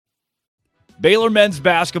Baylor men's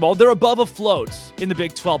basketball, they're above afloat in the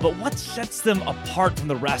Big 12, but what sets them apart from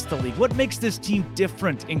the rest of the league? What makes this team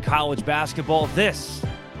different in college basketball? This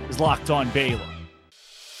is Locked On Baylor.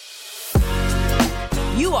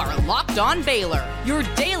 You are Locked On Baylor, your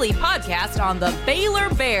daily podcast on the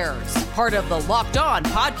Baylor Bears, part of the Locked On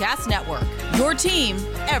Podcast Network, your team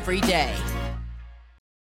every day.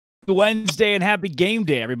 Wednesday and happy game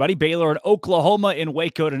day, everybody. Baylor and Oklahoma in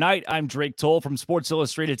Waco tonight. I'm Drake Toll from Sports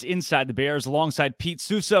Illustrated's Inside the Bears alongside Pete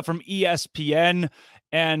Sousa from ESPN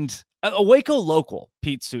and a Waco local,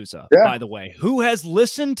 Pete Sousa, by the way, who has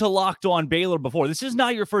listened to Locked On Baylor before. This is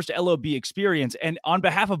not your first LOB experience. And on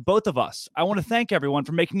behalf of both of us, I want to thank everyone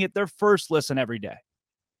for making it their first listen every day.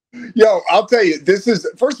 Yo, I'll tell you, this is,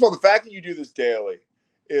 first of all, the fact that you do this daily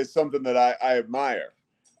is something that I admire.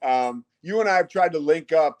 You and I have tried to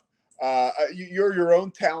link up. You're your own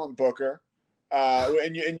talent booker,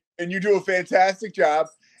 and you do a fantastic job.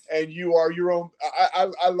 And you are your own.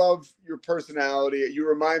 I love your personality. You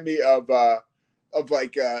remind me of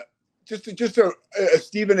like just a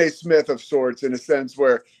Stephen A. Smith of sorts, in a sense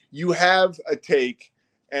where you have a take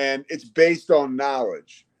and it's based on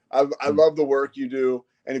knowledge. I love the work you do.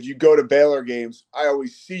 And if you go to Baylor games, I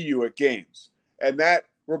always see you at games. And that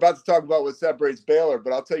we're about to talk about what separates Baylor,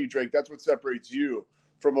 but I'll tell you, Drake, that's what separates you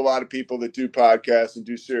from a lot of people that do podcasts and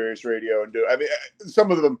do serious radio and do. I mean,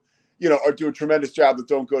 some of them, you know, are do a tremendous job that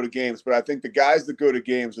don't go to games. But I think the guys that go to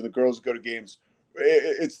games and the girls that go to games,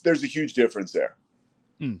 there's a huge difference there.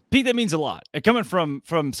 Pete, that means a lot. And coming from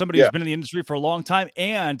somebody who's been in the industry for a long time,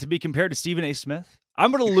 and to be compared to Stephen A. Smith,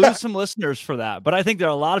 I'm going to lose some listeners for that. But I think there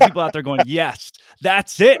are a lot of people out there going, yes,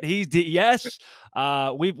 that's it. Yes.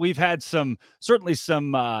 We've had certainly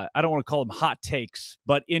some I don't want to call them hot takes,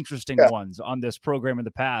 but interesting ones on this program in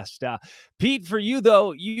the past. Pete, for you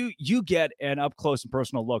though, you get an up close and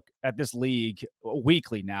personal look at this league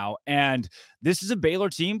weekly now, and this is a Baylor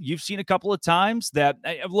team you've seen a couple of times. That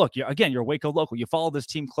look, you're a Waco local. You follow this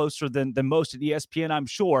team closer than most at ESPN, I'm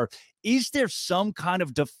sure. Is there some kind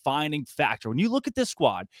of defining factor when you look at this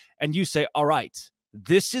squad and you say, all right,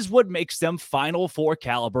 this is what makes them Final Four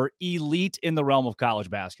caliber, elite in the realm of college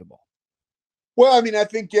basketball? Well, I mean, I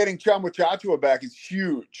think getting Chama Tchatchoua back is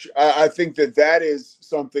huge. I think that is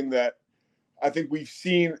something that I think we've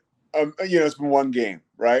seen. It's been one game,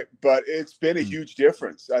 right? But it's been a huge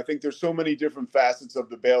difference. I think there's so many different facets of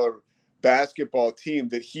the Baylor basketball team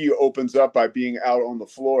that he opens up by being out on the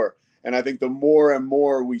floor. And I think the more and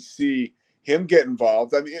more we see him get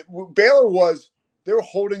involved, I mean, they were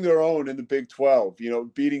holding their own in the Big 12,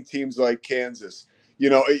 beating teams like Kansas.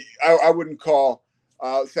 I wouldn't call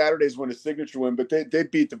Saturday's win a signature win, but they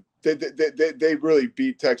really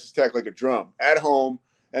beat Texas Tech like a drum at home.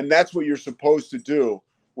 And that's what you're supposed to do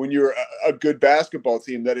when you're a good basketball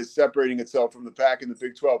team that is separating itself from the pack in the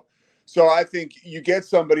Big 12. So I think you get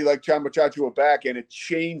somebody like Chama Tchatchoua back, and it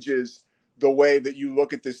changes the way that you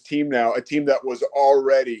look at this team now, a team that was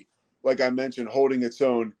already, like I mentioned, holding its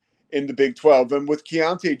own in the Big 12. And with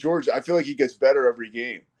Keyonte George, I feel like he gets better every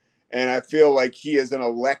game. And I feel like he is an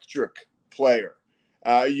electric player.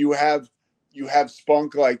 You have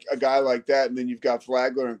spunk like a guy like that, and then you've got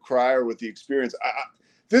Flagler and Cryer with the experience.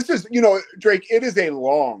 This is, Drake, it is a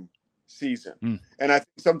long season. And I think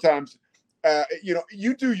sometimes,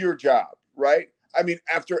 you do your job, right? I mean,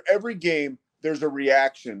 after every game, there's a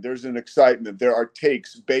reaction, there's an excitement, there are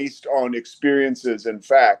takes based on experiences and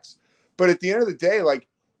facts. But at the end of the day, like,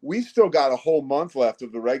 we've still got a whole month left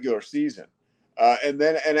of the regular season. And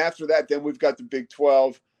after that, then we've got the Big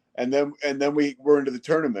 12. And then we're into the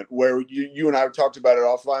tournament where you and I talked about it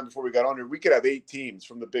offline before we got on here. We could have 8 teams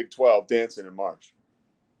from the Big 12 dancing in March.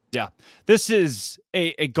 Yeah, this is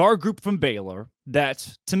a guard group from Baylor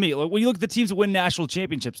that, to me, when you look at the teams that win national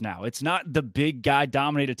championships now, it's not the big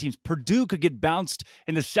guy-dominated teams. Purdue could get bounced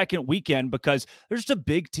in the second weekend because they're just a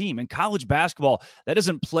big team. In college basketball, that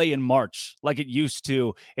doesn't play in March like it used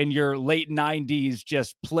to in your late 90s,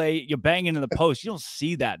 you're banging in the post. You don't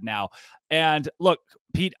see that now. And look,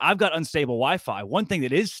 Pete, I've got unstable Wi-Fi. One thing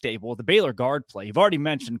that is stable, the Baylor guard play. You've already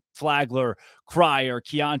mentioned Flagler, Cryer,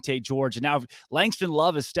 Keyonte George, and now Langston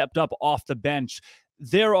Love has stepped up off the bench.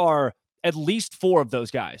 There are at least 4 of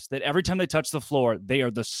those guys that every time they touch the floor, they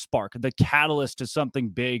are the spark, the catalyst to something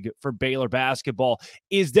big for Baylor basketball.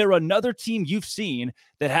 Is there another team you've seen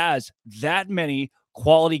that has that many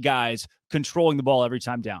quality guys controlling the ball every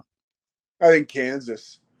time down? I think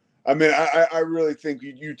Kansas. I mean, I really think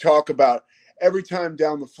you talk about every time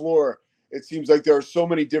down the floor, it seems like there are so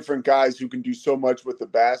many different guys who can do so much with the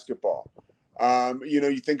basketball.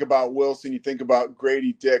 You think about Wilson, you think about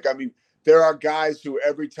Grady Dick. I mean, there are guys who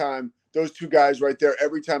every time, those 2 guys right there,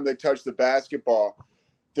 every time they touch the basketball,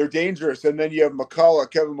 they're dangerous. And then you have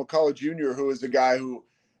Kevin McCullough Jr., who is a guy who,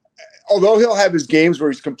 although he'll have his games where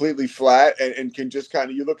he's completely flat and can just kind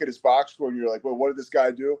of, you look at his box score and you're like, well, what did this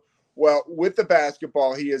guy do? Well, with the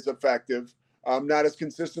basketball, he is effective, not as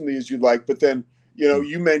consistently as you'd like. But then,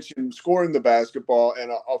 you mentioned scoring the basketball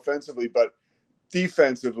and offensively, but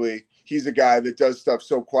defensively, he's a guy that does stuff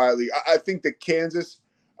so quietly. I think that Kansas,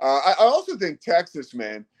 I also think Texas,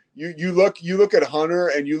 man, you look at Hunter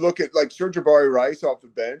and you look at like Sir-Jabari Rice off the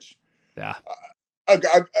bench. Yeah. I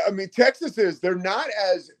mean, Texas they're not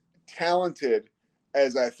as talented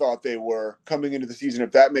as I thought they were coming into the season,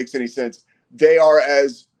 if that makes any sense. They are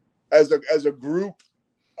as a group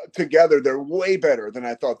together, they're way better than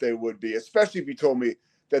I thought they would be, especially if you told me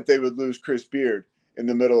that they would lose Chris Beard in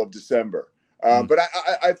the middle of December. But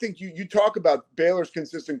I think you talk about Baylor's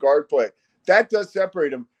consistent guard play. That does separate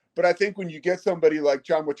them. But I think when you get somebody like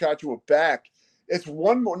John Wachachua back, it's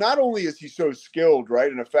one more. Not only is he so skilled,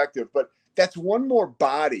 right, and effective, but that's one more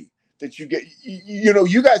body that you get.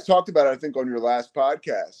 You guys talked about it, I think, on your last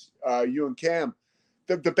podcast, you and Cam,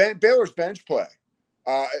 Baylor's bench play.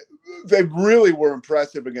 They really were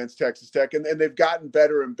impressive against Texas Tech, and they've gotten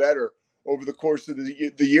better and better over the course of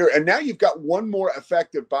the year. And now you've got one more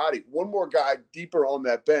effective body, one more guy deeper on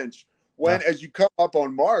that bench. As you come up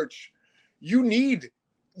on March, you need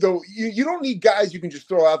you don't need guys you can just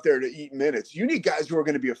throw out there to eat minutes. You need guys who are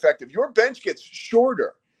going to be effective. Your bench gets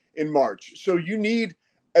shorter in March, so you need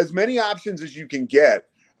as many options as you can get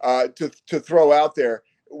to throw out there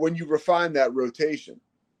when you refine that rotation.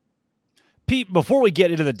 Pete, before we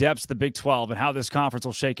get into the depths of the Big 12 and how this conference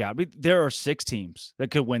will shake out, there are 6 teams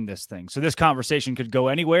that could win this thing. So this conversation could go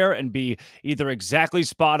anywhere and be either exactly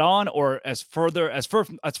spot on or as far from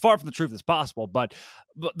the truth as possible. But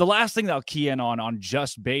the last thing that I'll key in on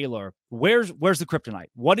just Baylor, where's the kryptonite?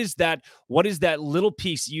 What is that little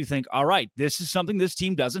piece you think, all right, this is something this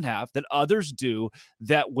team doesn't have that others do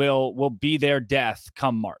that will be their death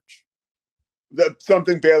come March?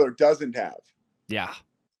 Something Baylor doesn't have. Yeah.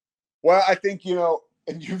 Well, I think,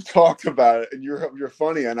 and you've talked about it, and you're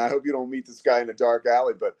funny, and I hope you don't meet this guy in a dark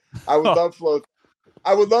alley, but I would love Flo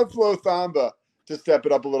Thamba to step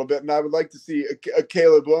it up a little bit, and I would like to see a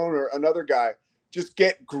Caleb Lohner, another guy, just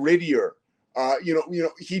get grittier.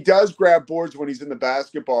 He does grab boards when he's in the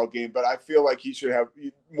basketball game, but I feel like he should have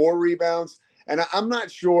more rebounds. And I'm not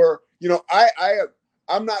sure,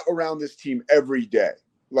 I'm not around this team every day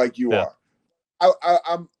like you are.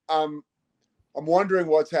 I'm wondering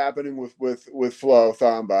what's happening with Flo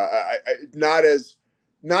Thamba.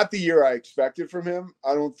 Not the year I expected from him.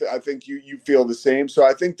 I think you feel the same. So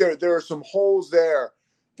I think there are some holes there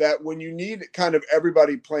that when you need kind of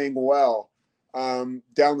everybody playing well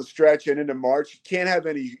down the stretch and into March, you can't have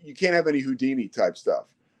any Houdini type stuff.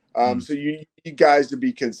 So you need guys to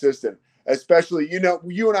be consistent, especially,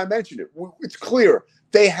 you and I mentioned it. It's clear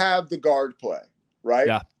they have the guard play, right?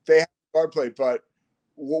 Yeah. They have guard play, but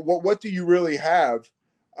what do you really have?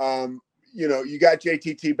 You got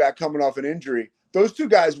JTT back coming off an injury. Those two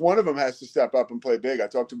guys, one of them has to step up and play big. I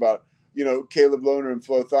talked about, Caleb Lohner and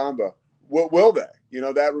Flo Thamba. What will they?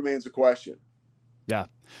 That remains a question. Yeah.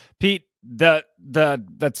 Pete,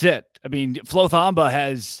 that's it. I mean, Flo Thamba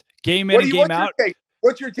has game in and game out.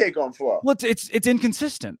 What's your take on Flo? Well, it's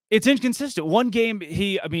inconsistent. It's inconsistent. One game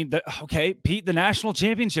Pete, the national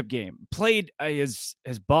championship game, played his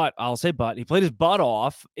butt. I'll say butt. He played his butt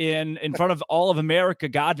off in front of all of America,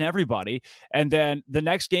 God and everybody. And then the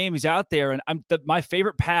next game, he's out there, and my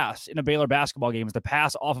favorite pass in a Baylor basketball game is the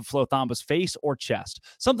pass off of Flo Thamba's face or chest.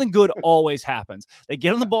 Something good always happens. They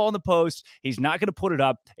get on the ball in the post. He's not going to put it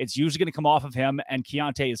up. It's usually going to come off of him, and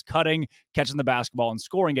Keontae is cutting, catching the basketball, and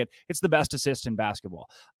scoring it. It's the best assist in basketball.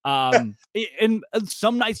 And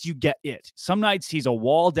some nights you get it. Some nights he's a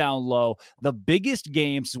wall down low. The biggest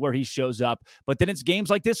games is where he shows up, but then it's games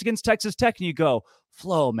like this against Texas Tech, and you go,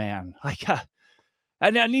 Flo, man, I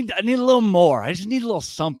need a little more. I just need a little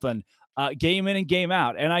something. Game in and game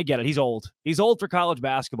out, and I get it. He's old. He's old for college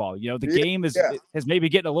basketball. The game is maybe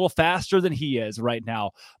getting a little faster than he is right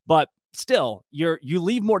now, but still, you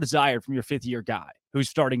leave more desired from your 5th-year guy who's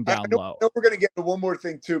starting down low. I know we're going to get to one more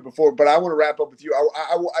thing too but I want to wrap up with you.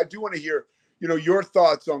 I do want to hear, your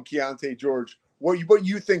thoughts on Keontae George, what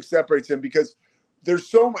you think separates him, because there's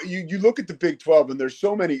so much. You look at the Big 12 and there's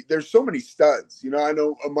so many studs. I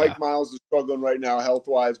know Mike Miles is struggling right now health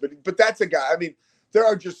wise, but that's a guy. I mean, there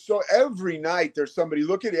are just every night there's somebody.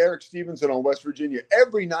 Look at Eric Stevenson on West Virginia.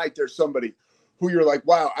 Every night there's somebody who you're like,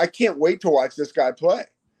 wow, I can't wait to watch this guy play.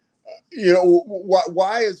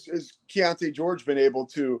 Why has Keontae George been able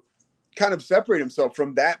to kind of separate himself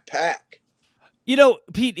from that pack?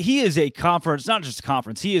 Pete, he is a conference, not just a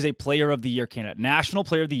conference. He is a player of the year candidate, national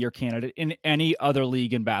player of the year candidate in any other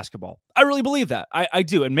league in basketball. I really believe that. I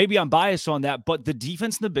do. And maybe I'm biased on that, but the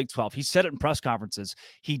defense in the Big 12, he said it in press conferences.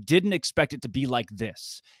 He didn't expect it to be like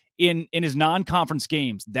this. In his non-conference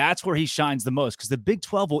games, that's where he shines the most, because the Big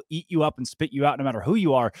 12 will eat you up and spit you out no matter who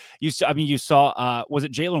you are. You saw, was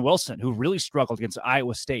it Jalen Wilson, who really struggled against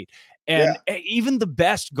Iowa State? And even the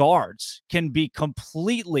best guards can be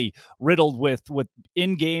completely riddled with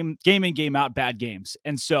in-game, game in, game out bad games.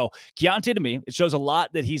 And so Keontae, to me, it shows a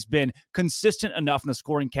lot that he's been consistent enough in the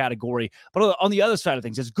scoring category. But on the other side of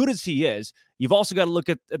things, as good as he is, you've also got to look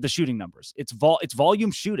at the shooting numbers. It's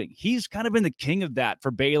volume shooting. He's kind of been the king of that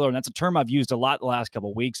for Baylor, and that's a term I've used a lot the last couple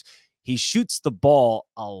of weeks. He shoots the ball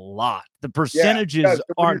a lot. The percentages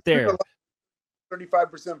aren't there.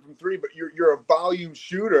 35% from three, but you're a volume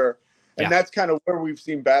shooter, and that's kind of where we've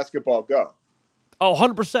seen basketball go. Oh,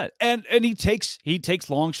 100%. And he takes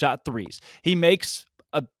long shot threes. He makes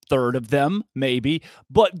a third of them, maybe.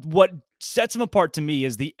 But what sets him apart to me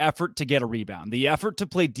is the effort to get a rebound, the effort to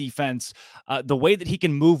play defense, the way that he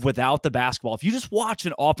can move without the basketball. If you just watch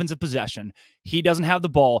an offensive possession, he doesn't have the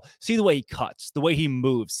ball. See the way he cuts, the way he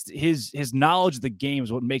moves. His knowledge of the game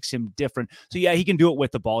is what makes him different. So yeah, he can do it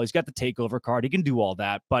with the ball. He's got the takeover card. He can do all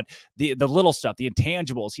that. But the little stuff, the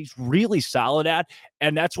intangibles, he's really solid at.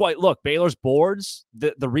 And that's why, look, Baylor's boards,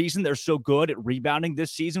 the reason they're so good at rebounding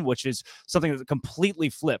this season, which is something that completely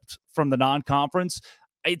flipped from the non-conference,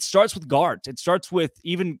 it starts with guards. It starts with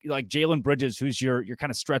even like Jalen Bridges, who's your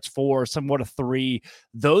kind of stretch four, somewhat a three.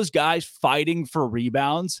 Those guys fighting for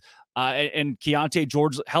rebounds, and Keontae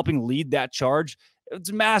George helping lead that charge.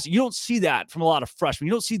 It's massive. You don't see that from a lot of freshmen.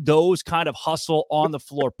 You don't see those kind of hustle on the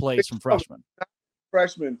floor plays from freshmen.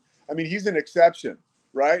 Freshman, I mean, he's an exception,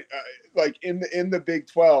 right? Like in the Big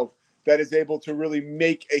 12, that is able to really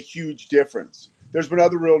make a huge difference. There's been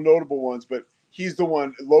other real notable ones, but he's the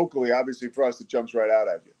one locally, obviously, for us that jumps right out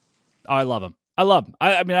at you. Oh, I love him.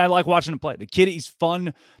 I mean, I like watching him play. The kid, he's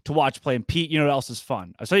fun to watch play. And Pete, you know what else is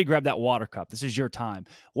fun? I saw you grab that water cup. This is your time.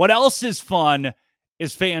 What else is fun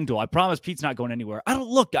is FanDuel. I promise Pete's not going anywhere. I don't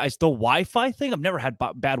look, guys, the Wi-Fi thing, I've never had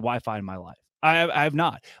bad Wi-Fi in my life. I have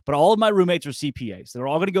not. But all of my roommates are CPAs. They're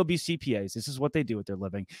all going to go be CPAs. This is what they do with their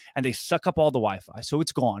living. And they suck up all the Wi-Fi. So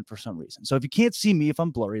it's gone for some reason. So if you can't see me, if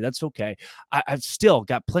I'm blurry, that's okay. I've still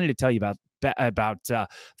got plenty to tell you about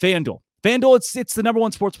FanDuel. FanDuel, it's the number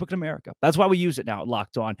one sports book in America. That's why we use it now at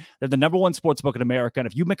Locked On. They're the number one sports book in America. And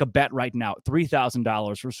if you make a bet right now,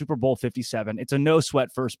 $3,000 for Super Bowl 57, it's a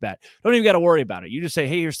no-sweat first bet. Don't even got to worry about it. You just say,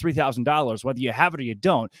 hey, here's $3,000. Whether you have it or you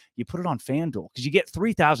don't, you put it on FanDuel because you get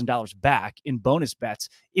 $3,000 back in bonus bets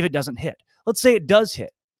if it doesn't hit. Let's say it does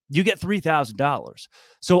hit. You get $3,000.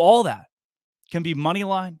 So all that can be money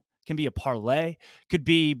line, can be a parlay, could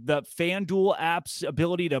be the FanDuel app's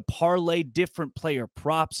ability to parlay different player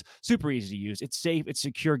props. Super easy to use. It's safe. It's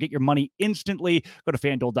secure. Get your money instantly. Go to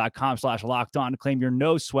FanDuel.com/lockedon to claim your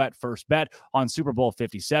no sweat first bet on Super Bowl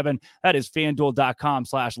 57. That is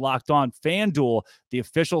FanDuel.com/lockedon. FanDuel, the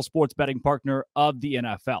official sports betting partner of the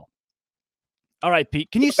NFL. All right,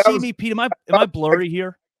 Pete. Can you see me, Pete? Am I blurry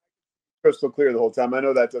here? Crystal clear the whole time. I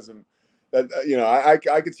know that doesn't.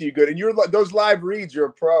 I could see you good. And you're those live reads, you're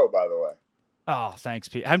a pro, by the way. Oh, thanks,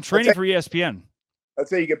 Pete. I'm training for ESPN.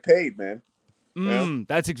 That's how you get paid, man.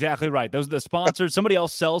 That's exactly right. Those are the sponsors. Somebody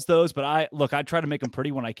else sells those, but I try to make them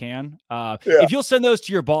pretty when I can. If you'll send those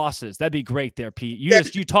to your bosses, that'd be great there, Pete.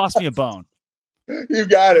 You toss me a bone. You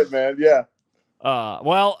got it, man. Yeah.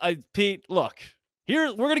 Pete, look. Here,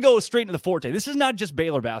 we're going to go straight into the forte. This is not just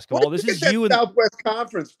Baylor basketball. This is you and Southwest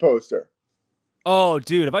Conference poster. Oh,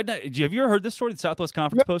 dude, have you ever heard this story, the Southwest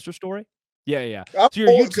Conference poster story? Yeah. I'm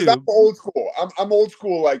old school. I'm old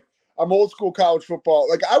school. Like I'm old school college football.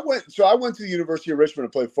 Like I went to the University of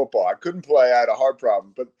Richmond to play football. I couldn't play. I had a heart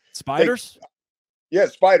problem. But Spiders?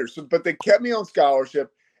 Spiders. So, but they kept me on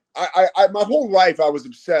scholarship. I my whole life I was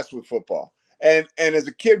obsessed with football. And as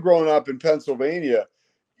a kid growing up in Pennsylvania,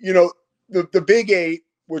 the Big Eight,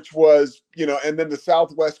 which was, and then the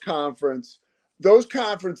Southwest Conference. Those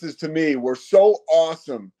conferences to me were so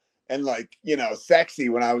awesome and sexy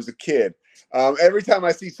when I was a kid. Every time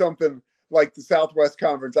I see something like the Southwest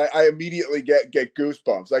Conference, I immediately get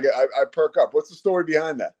goosebumps. I perk up. What's the story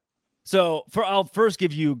behind that? So I'll first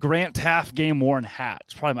give you Grant Taft game worn hat.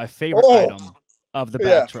 It's probably my favorite item of the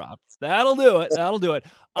backdrop. That'll do it.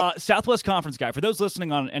 Southwest Conference guy. For those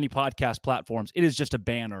listening on any podcast platforms, it is just a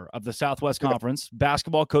banner of the Southwest Conference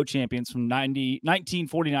basketball co-champions from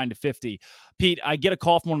 1949 to 50. Pete, I get a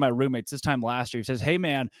call from one of my roommates this time last year. He says, hey,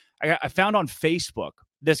 man, I found on Facebook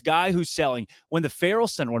this guy who's selling when the Farrell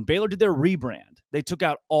Center, when Baylor did their rebrand, they took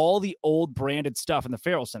out all the old branded stuff in the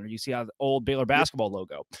Farrell Center. You see how the old Baylor basketball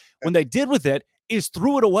logo. When they did with it is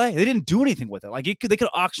threw it away. They didn't do anything with it. Like they could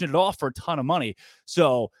auction it off for a ton of money.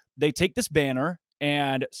 So they take this banner,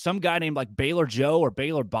 and some guy named like Baylor Joe or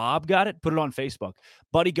Baylor Bob got it, put it on Facebook.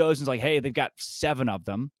 Buddy goes and is like, hey, they've got 7 of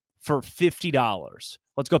them for $50.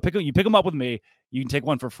 Let's go pick them. You pick them up with me. You can take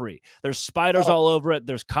one for free. There's spiders all over it.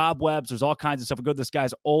 There's cobwebs. There's all kinds of stuff. We go to this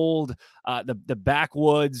guy's old, the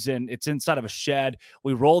backwoods, and it's inside of a shed.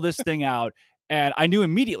 We roll this thing out, and I knew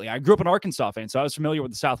immediately. I grew up an Arkansas fan, so I was familiar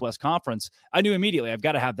with the Southwest Conference. I knew immediately I've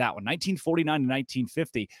got to have that one, 1949 to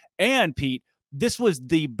 1950. And, Pete, this was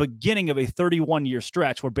the beginning of a 31-year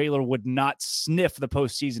stretch where Baylor would not sniff the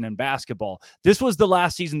postseason in basketball. This was the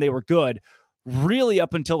last season they were good, really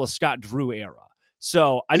up until the Scott Drew era.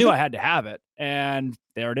 So I knew I had to have it, and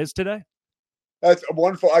there it is today. That's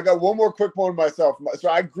wonderful. I got one more quick one myself. So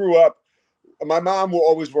I grew up, my mom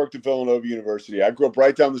always worked at Villanova University. I grew up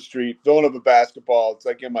right down the street, Villanova basketball. It's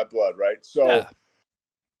like in my blood, right? So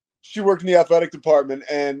she worked in the athletic department,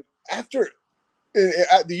 and after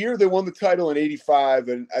the year they won the title in 85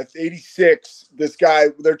 and at 86, this guy,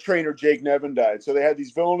 their trainer, Jake Nevin, died. So they had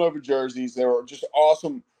these Villanova jerseys. They were just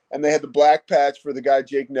awesome. And they had the black patch for the guy,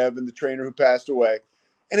 Jake Nevin, the trainer who passed away.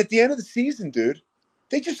 And at the end of the season, dude,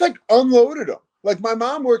 they just like unloaded them. Like my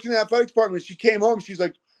mom worked in the athletic department. She came home. She's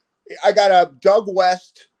like, I got a Doug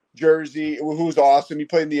West jersey, who's awesome. He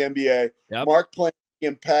played in the NBA. Yep. Mark Plansky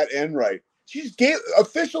and Pat Enright. She just gave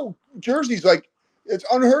official jerseys. Like it's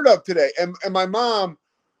unheard of today. And my mom,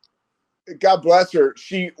 God bless her,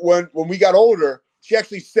 she when we got older, she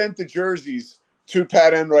actually sent the jerseys to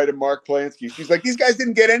Pat Enright and Mark Plansky. She's like, these guys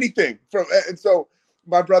didn't get anything from, and so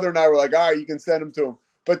my brother and I were like, all right, you can send them to them.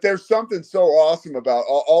 But there's something so awesome about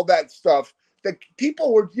all that stuff that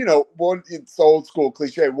people were, it's old school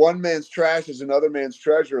cliche. One man's trash is another man's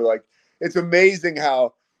treasure. Like it's amazing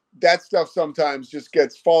how that stuff sometimes just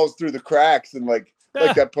falls through the cracks and like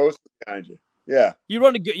that poster behind you. Yeah. You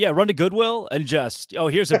run to Goodwill and just,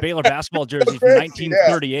 here's a Baylor basketball jersey from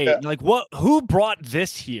 1938. Yeah. Like, what? Who brought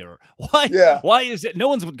this here? Why? Yeah. Why is it? No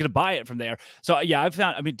one's going to buy it from there. So, yeah,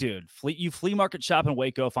 dude, flea market shop in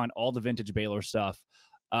Waco, find all the vintage Baylor stuff.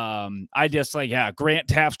 I just Grant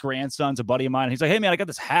Taft's grandson's a buddy of mine. He's like, hey, man, I got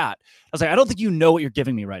this hat. I was like, I don't think you know what you're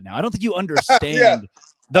giving me right now. I don't think you understand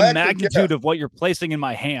the magnitude of what you're placing in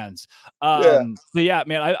my hands. So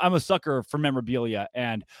man, I'm a sucker for memorabilia,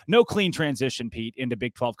 and no clean transition, Pete, into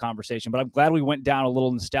Big 12 conversation, but I'm glad we went down a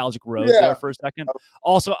little nostalgic road there for a second.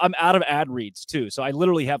 Also, I'm out of ad reads too. So I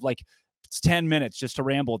literally have it's 10 minutes just to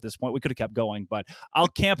ramble at this point. We could have kept going, but I'll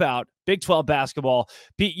camp out. Big 12 basketball.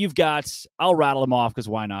 Pete, I'll rattle them off because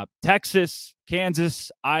why not? Texas, Kansas,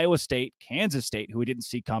 Iowa State, Kansas State, who we didn't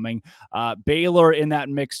see coming. Baylor in that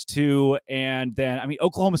mix too. And then,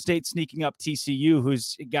 Oklahoma State sneaking up TCU,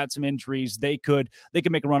 who's got some injuries. They could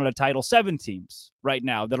make a run at a title. 7 teams right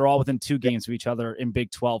now that are all within 2 games of each other in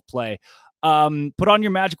Big 12 play. Put on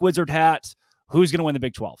your Magic Wizard hat. Who's going to win the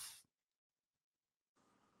Big 12?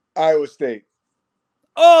 Iowa State.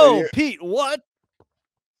 Oh, Pete, what?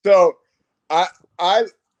 So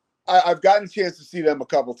I've gotten a chance to see them a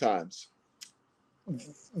couple times.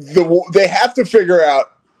 They have to figure out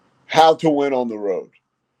how to win on the road.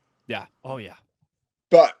 Yeah. Oh, yeah.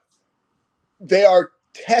 But they are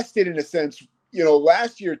tested in a sense.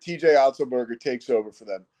 Last year, TJ Otzelberger takes over for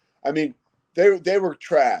them. They were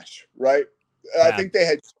trash, right? Yeah. I think they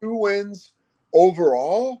had 2 wins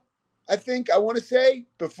overall. I want to say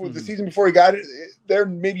before the season before he got it, there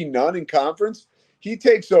maybe none in conference. He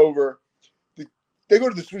takes over. They go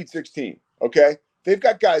to the Sweet 16. Okay, they've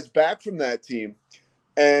got guys back from that team,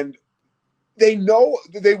 and they know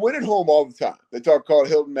they win at home all the time. They call it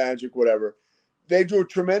Hilton Magic, whatever. They do a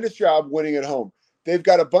tremendous job winning at home. They've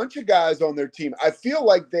got a bunch of guys on their team. I feel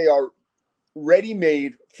like they are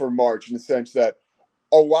ready-made for March in the sense that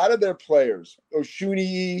a lot of their players,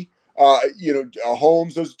 Oshuni,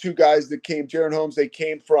 Holmes, those 2 guys that came, Jaron Holmes, they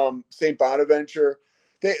came from St. Bonaventure.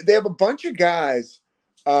 They have a bunch of guys.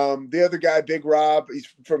 The other guy, Big Rob, he's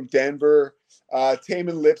from Denver.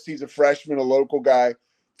 Taman Lips, he's a freshman, a local guy.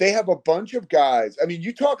 They have a bunch of guys.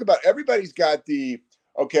 You talk about everybody's got the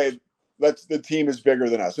team is bigger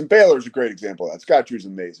than us. And Baylor's a great example of that. Scott Drew's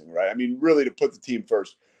amazing, right? really to put the team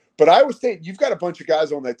first. But Iowa State, you've got a bunch of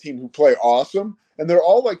guys on that team who play awesome, and they're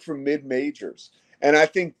all from mid-majors. And I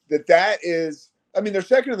think that is, they're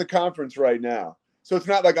second in the conference right now. So it's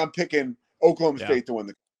not like I'm picking Oklahoma State to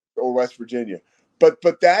win or West Virginia. But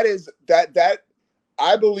that is that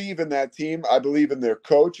I believe in that team. I believe in their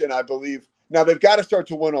coach, and I believe now they've got to start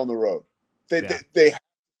to win on the road. They have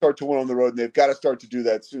to start to win on the road, and they've got to start to do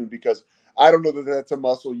that soon, because I don't know that that's a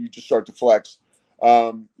muscle you just start to flex,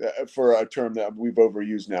 for a term that we've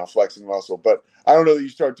overused now, flexing muscle. But I don't know that you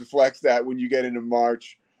start to flex that when you get into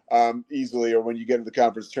March easily, or when you get into the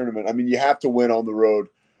conference tournament. I mean, you have to win on the road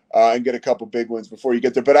and get a couple big wins before you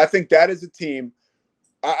get there. But I think that is a team.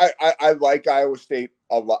 I like Iowa State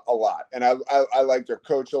a lot, and I like their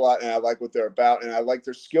coach a lot, and I like what they're about, and I like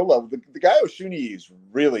their skill level. The guy Oshuni is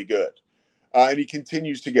really good, and he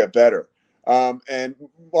continues to get better. And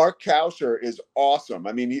Mark Kauscher is awesome.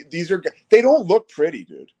 I mean, they don't look pretty,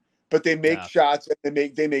 dude, but they make shots, and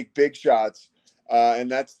they make big shots,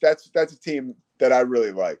 and that's a team that I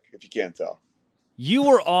really like, if you can't tell. You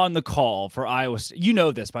were on the call for Iowa State. You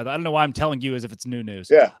know this, by the way. I don't know why I'm telling you as if it's new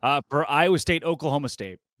news. Yeah. For Iowa State, Oklahoma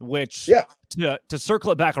State, which to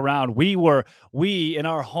circle it back around, we in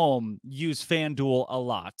our home use FanDuel a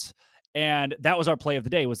lot. And that was our play of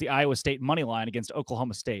the day, was the Iowa State money line against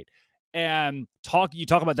Oklahoma State. And you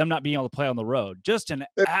talk about them not being able to play on the road. Just an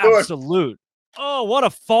absolute, what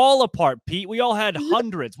a fall apart, Pete. We all had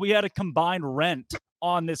hundreds. We had a combined rent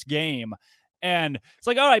on this game. And it's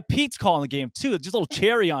like, all right, Pete's calling the game too. Just a little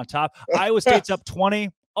cherry on top. Iowa State's up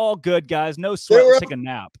 20. All good, guys. No sweat. Let's take a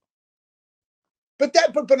nap. But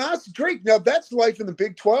honestly, Drake, now that's life in the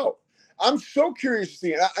Big 12. I'm so curious to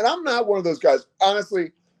see, and I'm not one of those guys.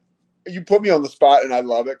 Honestly, you put me on the spot, and I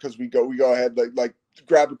love it, because we go ahead, like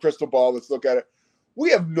grab a crystal ball. Let's look at it.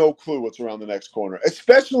 We have no clue what's around the next corner,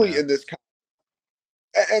 especially in this.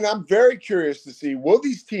 And I'm very curious to see, will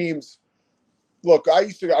these teams. Look,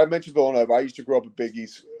 I mentioned Villanova. I used to grow up a Big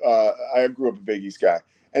East. I grew up a Big East guy.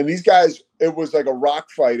 And these guys, it was like a rock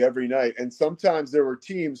fight every night. And sometimes there were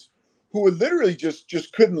teams who would literally just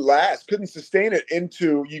couldn't sustain it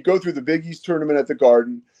into, you go through the Big East tournament at the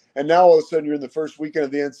Garden, and now all of a sudden you're in the first weekend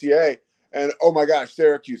of the NCAA, and oh my gosh,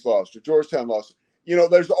 Syracuse lost or Georgetown lost. You know,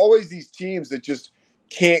 there's always these teams that just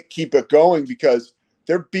can't keep it going because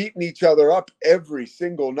they're beating each other up every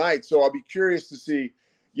single night. So I'll be curious to see,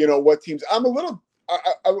 you know, what teams.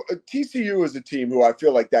 TCU is a team who I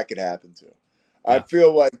feel like that could happen to. I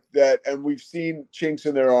feel like that, and we've seen chinks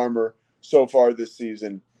in their armor so far this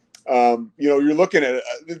season. You know, you're looking at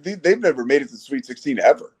it, they've never made it to the Sweet 16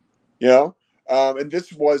 ever, you know, and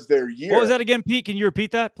this was their year. What was that again, Pete? Can you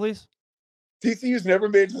repeat that, please? TCU's never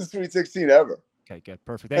made it to the Sweet 16 ever. Okay, good.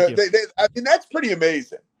 Perfect. Thank you. I mean, that's pretty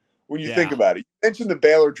amazing when you think about it. You mentioned the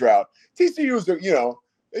Baylor drought. TCU is, you know,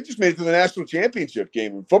 they just made it to the national championship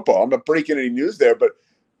game in football. I'm not breaking any news there, but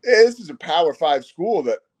this is a Power 5 school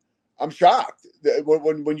that I'm shocked that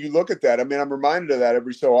when you look at that. I mean, I'm reminded of that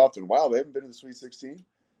every so often. Wow, they haven't been to the Sweet 16?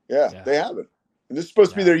 Yeah, they haven't. And this is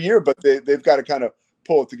supposed to be their year, but they've got to kind of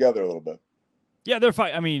pull it together a little bit. Yeah, they're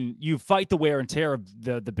fighting. I mean, you fight the wear and tear of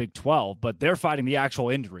the Big 12, but they're fighting the actual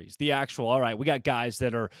injuries. The actual, all right, we got guys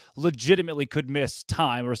that are legitimately could miss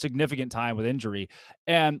time or a significant time with injury.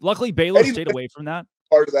 And luckily Baylor stayed away from that.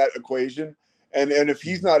 Part of that equation, and if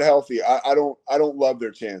he's not healthy, I don't love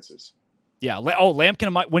their chances. Yeah. Lampkin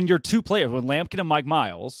and Mike, when you're two players, when Lampkin and Mike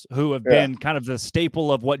Miles, who have been kind of the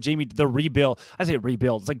staple of what the rebuild. I say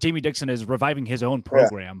rebuild. It's like Jamie Dixon is reviving his own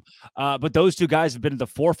program. But those two guys have been at the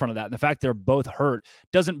forefront of that. And the fact they're both hurt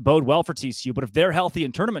doesn't bode well for TCU. But if they're healthy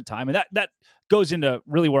in tournament time, and that goes into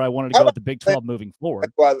really where I wanted to go with the Big 12 moving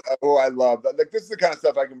forward. I love that. Like, this is the kind of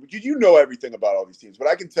stuff you know everything about all these teams, but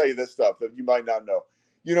I can tell you this stuff that you might not know.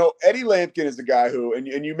 You know, Eddie Lampkin is a guy who, and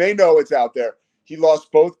you may know it's out there, he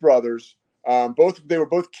lost both brothers. They were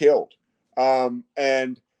both killed.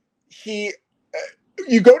 And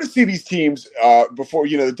you go to see these teams before,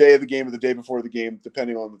 you know, the day of the game or the day before the game,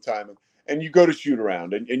 depending on the timing, and you go to shoot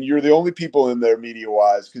around, and you're the only people in there media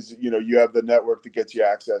wise, because, you know, you have the network that gets you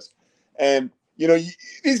access. And, you know,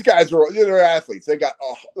 these guys they're athletes. They got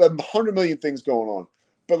 100 million things going on.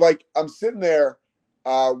 But like, I'm sitting there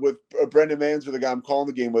with Brendan Manzer, the guy I'm calling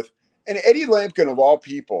the game with, and Eddie Lampkin, of all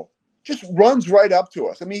people, just runs right up to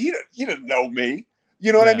us. I mean, he didn't know me.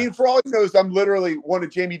 You know what I mean? For all he knows, I'm literally one of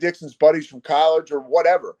Jamie Dixon's buddies from college or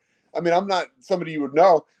whatever. I mean, I'm not somebody you would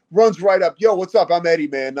know. Runs right up. Yo, what's up? I'm Eddie,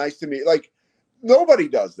 man. Nice to meet. Like, nobody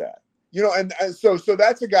does that. You know, and so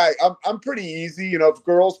that's a guy. I'm pretty easy. You know, if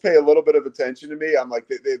girls pay a little bit of attention to me, I'm like,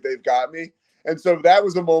 they've got me. And so that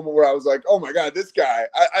was a moment where I was like, oh my God, this guy,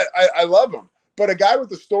 I love him. But a guy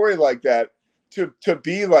with a story like that, to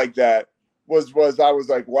be like that, was I was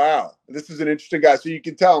like, wow, this is an interesting guy. So you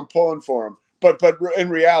can tell I'm pulling for him. But in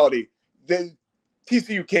reality,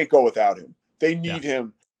 TCU can't go without him. They need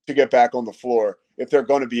him to get back on the floor if they're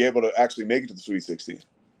going to be able to actually make it to the Sweet 16.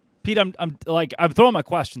 Pete, I'm throwing my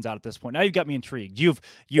questions out at this point. Now you've got me intrigued. You've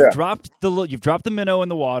dropped the minnow in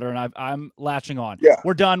the water, and I'm latching on. Yeah.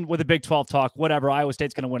 We're done with the Big 12 talk. Whatever. Iowa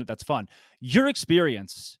State's going to win it. That's fun. Your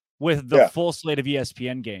experience with the full slate of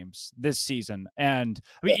ESPN games this season, and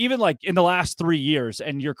I mean, even like in the last 3 years,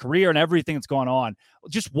 and your career and everything that's gone on.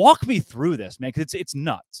 Just walk me through this, man, because it's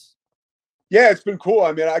nuts. Yeah, it's been cool.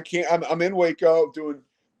 I mean, I'm in Waco doing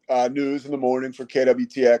news in the morning for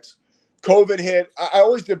KWTX. COVID hit. I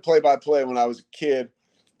always did play-by-play when I was a kid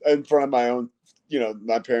in front of my own,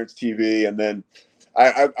 my parents' TV. And then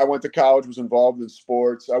I went to college, was involved in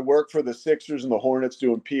sports. I worked for the Sixers and the Hornets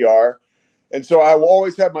doing PR. And so I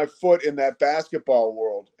always had my foot in that basketball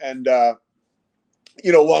world. And,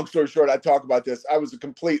 long story short, I talk about this. I was a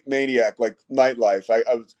complete maniac, like nightlife.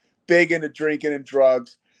 I was big into drinking and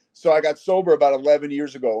drugs. So I got sober about 11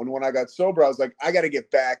 years ago. And when I got sober, I was like, I got to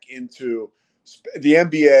get back into the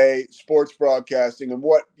NBA, sports broadcasting, and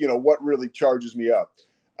what really charges me up.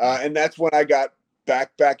 And that's when I got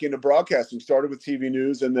back into broadcasting, started with TV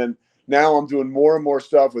news. And then now I'm doing more and more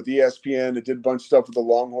stuff with ESPN. I did a bunch of stuff with the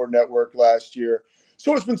Longhorn Network last year.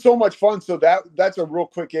 So it's been so much fun. So that's a real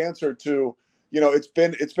quick answer to, it's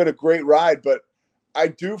been a great ride, but I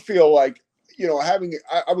do feel like,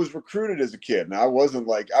 I was recruited as a kid, and I wasn't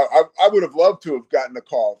like, I would have loved to have gotten a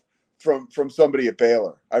call from somebody at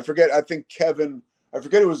Baylor. I forget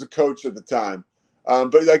who was the coach at the time.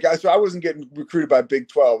 But so I wasn't getting recruited by Big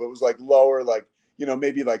 12. It was like lower, like,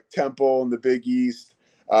 maybe like Temple and the Big East,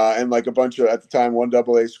 and like a bunch of, at the time,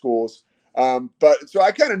 1AA schools. But so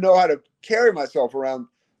I kind of know how to carry myself around.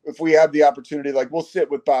 If we have the opportunity, like we'll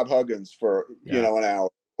sit with Bob Huggins for, an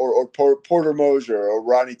hour, or Porter Moser or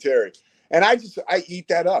Rodney Terry. And I eat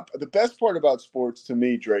that up. The best part about sports to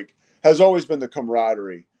me, Drake, has always been the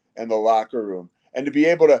camaraderie and the locker room. And to be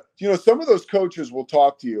able to, some of those coaches will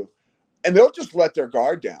talk to you and they'll just let their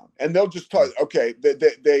guard down and they'll just talk. Okay.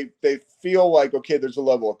 They feel like, okay, there's a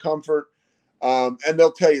level of comfort. And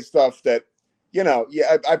they'll tell you stuff that,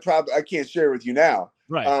 I can't share with you now.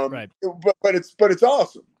 Right. But it's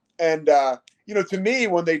awesome. And, to me,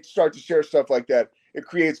 when they start to share stuff like that, it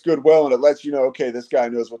creates goodwill and it lets you know, okay, this guy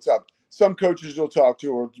knows what's up. Some coaches you'll talk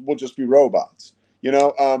to will just be robots,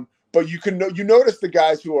 but you notice the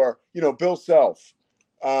guys who are, Bill Self,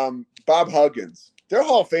 Bob Huggins, they're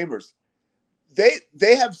Hall of Famers.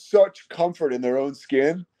 They have such comfort in their own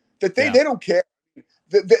skin that they don't care.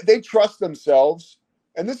 They trust themselves.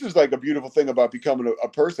 And this is like a beautiful thing about becoming a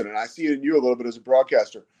person. And I see it in you a little bit as a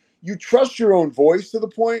broadcaster. You trust your own voice to the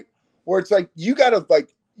point where it's like, you've got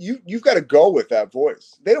to go with that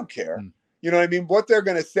voice. They don't care. You know what I mean? What they're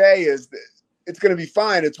going to say is that it's going to be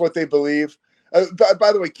fine. It's what they believe.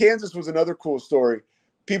 By the way, Kansas was another cool story.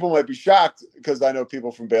 People might be shocked because I know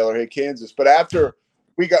people from Baylor hate Kansas. But after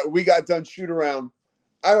we got done shoot around,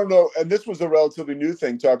 I don't know, and this was a relatively new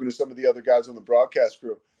thing, talking to some of the other guys on the broadcast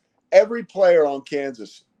crew. Every player on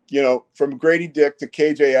Kansas, from Grady Dick to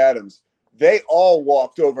KJ Adams, they all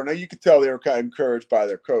walked over. Now you could tell they were kind of encouraged by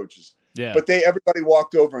their coaches. Yeah. But everybody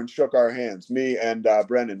walked over and shook our hands, me and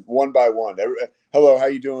Brendan, one by one. Hello, how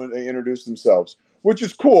you doing? They introduced themselves, which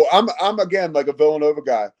is cool. I'm again like a Villanova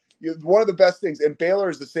guy. One of the best things, and Baylor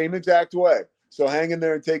is the same exact way. So hang in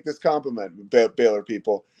there and take this compliment, Baylor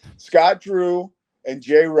people. Scott Drew and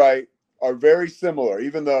Jay Wright are very similar,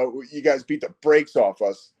 even though you guys beat the brakes off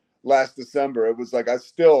us last December. It was like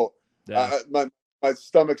my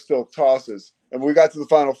stomach still tosses, and we got to the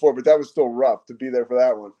Final Four, but that was still rough to be there for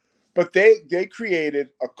that one. But they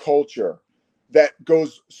created a culture that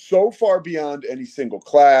goes so far beyond any single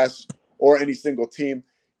class or any single team.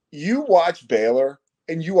 You watch Baylor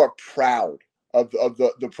and you are proud of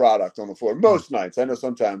the product on the floor. Most nights. I know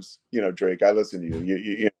sometimes, Drake, I listen to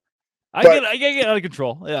you. I get out of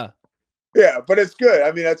control. Yeah. Yeah, but it's good.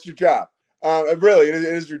 I mean, that's your job. Really, it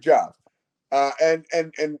is your job.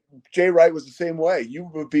 And Jay Wright was the same way. You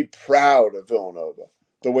would be proud of Villanova,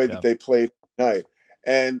 the way that they played tonight.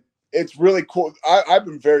 And it's really cool. I've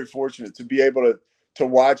been very fortunate to be able to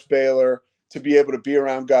watch Baylor, to be able to be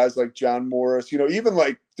around guys like John Morris, even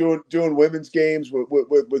like doing women's games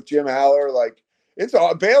with Jim Haller. Like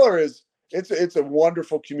Baylor is it's a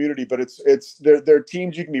wonderful community, but they're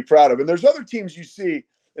teams you can be proud of. And there's other teams you see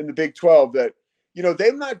in the Big 12 that,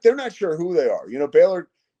 they're not sure who they are. Baylor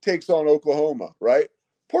takes on Oklahoma, right?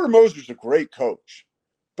 Porter Moser's a great coach,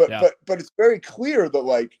 but it's very clear that,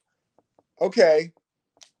 like, okay,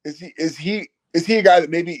 is he a guy that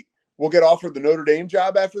maybe will get offered the Notre Dame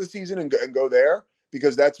job after the season and go there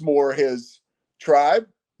because that's more his tribe?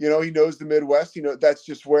 He knows the Midwest. That's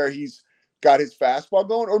just where he's got his fastball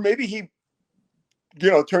going. Or maybe he,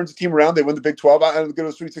 turns the team around. They win the Big 12 and go to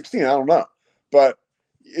the Sweet 16. I don't know, but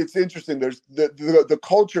it's interesting. There's the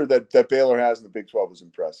culture that Baylor has in the Big 12 is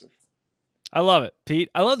impressive. I love it, Pete.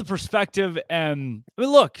 I love the perspective. And I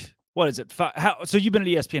mean, look, what is it? So you've been at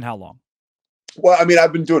ESPN how long? Well, I mean,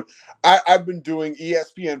 I've been doing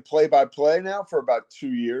ESPN play-by-play now for about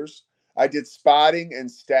 2 years. I did spotting and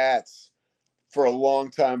stats for a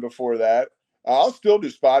long time before that. I'll still do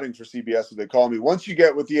spotting for CBS if they call me. Once you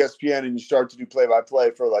get with ESPN and you start to do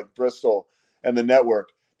play-by-play for like Bristol and the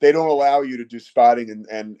network, they don't allow you to do spotting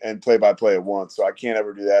and play-by-play at once. So I can't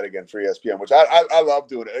ever do that again for ESPN, which I love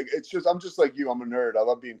doing it. It's just, I'm just like you. I'm a nerd. I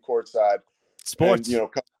love being courtside. Sports. And,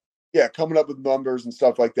 coming up with numbers and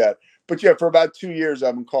stuff like that. But yeah, for about 2 years,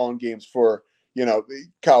 I've been calling games for,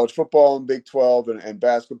 college football and Big 12 and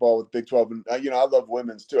basketball with Big 12. And, I love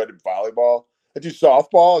women's too. I did volleyball. I do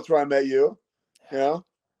softball. That's where I met you,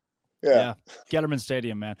 Yeah. Getterman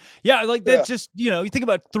Stadium, man. Yeah. Like that just, you think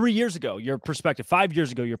about 3 years ago, your perspective, 5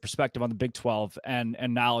 years ago, your perspective on the Big 12 and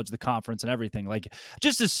knowledge of the conference and everything. Like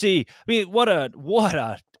just to see, I mean, what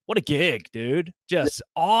a gig, dude. Just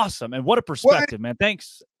awesome. And what a perspective, man.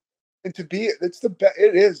 Thanks. And to be, it's the best.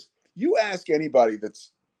 It is. You ask anybody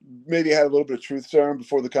that's maybe had a little bit of truth serum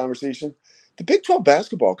before the conversation. The Big 12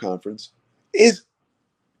 basketball conference is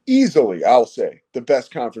easily, I'll say, the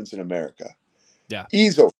best conference in America. Yeah,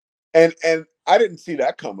 easily. And I didn't see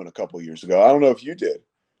that coming a couple of years ago. I don't know if you did,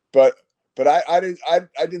 but I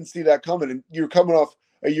didn't see that coming. And you're coming off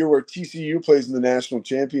a year where TCU plays in the national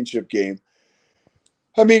championship game.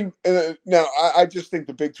 I mean, now I just think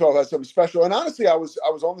the Big 12 has something special. And honestly, I was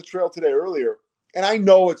on the trail today earlier, and I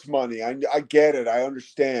know it's money. I get it. I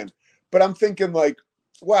understand. But I'm thinking like,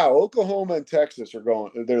 wow, Oklahoma and Texas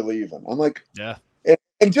they're leaving. I'm like, yeah.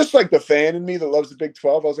 And just like the fan in me that loves the Big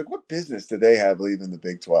 12, I was like, what business do they have leaving the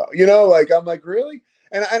Big 12? I'm like, really?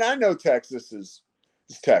 And I know Texas is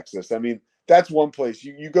Texas. I mean, that's one place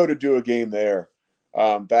you go to do a game there.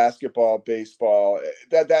 Basketball, baseball,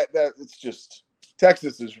 that it's just,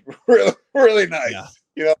 Texas is really, really nice.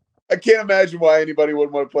 Yeah. I can't imagine why anybody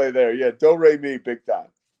wouldn't want to play there. Yeah, do-re me big time.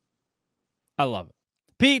 I love it.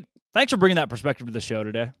 Pete, thanks for bringing that perspective to the show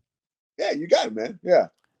today. Yeah, you got it, man. Yeah.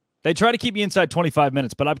 They try to keep me inside 25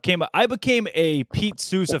 minutes, but I became a Pete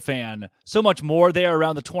Souza fan so much more there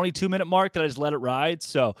around the 22-minute mark that I just let it ride.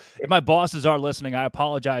 So if my bosses are listening, I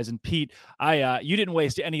apologize. And Pete, you didn't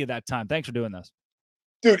waste any of that time. Thanks for doing this.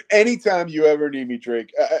 Dude, anytime you ever need me,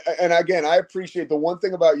 Drake. And again, I appreciate the one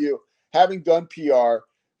thing about you, having done PR,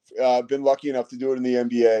 been lucky enough to do it in the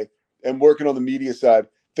NBA and working on the media side,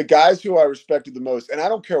 the guys who I respected the most, and I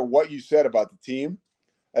don't care what you said about the team,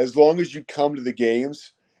 as long as you come to the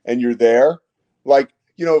games and you're there, like,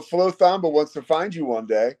 Flo Thamba wants to find you one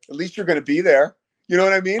day, at least you're going to be there. You know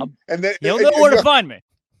what I mean? And then you'll know where to find me.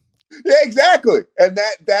 Yeah, exactly. And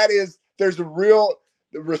there's a real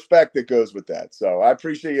respect that goes with that. So I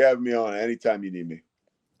appreciate you having me on anytime you need me.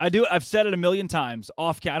 I do. I've said it a million times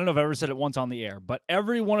off. I don't know if I've ever said it once on the air, but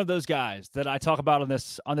every one of those guys that I talk about on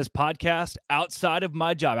this podcast, outside of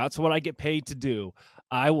my job, outside what I get paid to do,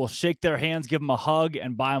 I will shake their hands, give them a hug,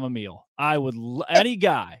 and buy them a meal. I would any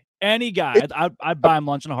guy, I'd buy him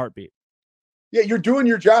lunch in a heartbeat. Yeah, you're doing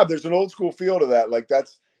your job. There's an old school feel to that. Like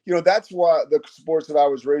that's why the sports that I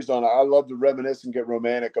was raised on. I love to reminisce and get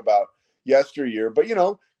romantic about yesteryear. But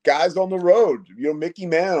guys on the road, Mickey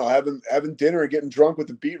Mantle having dinner and getting drunk with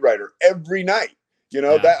the beat writer every night.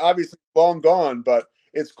 That obviously long gone, but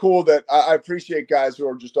it's cool that I appreciate guys who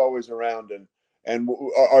are just always around and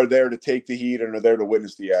are there to take the heat and are there to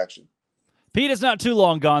witness the action. Pete, is not too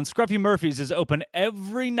long gone. Scruffy Murphy's is open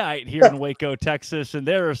every night here in Waco, Texas, and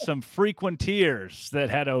there are some frequenters that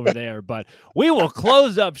head over there. But we will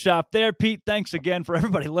close up shop there. Pete, thanks again for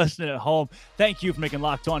everybody listening at home. Thank you for making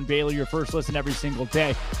Locked On Baylor your first listen every single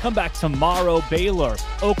day. Come back tomorrow, Baylor.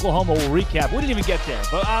 Oklahoma will recap. We didn't even get there,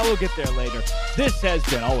 but I will get there later. This has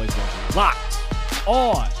been always Locked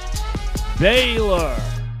On Baylor.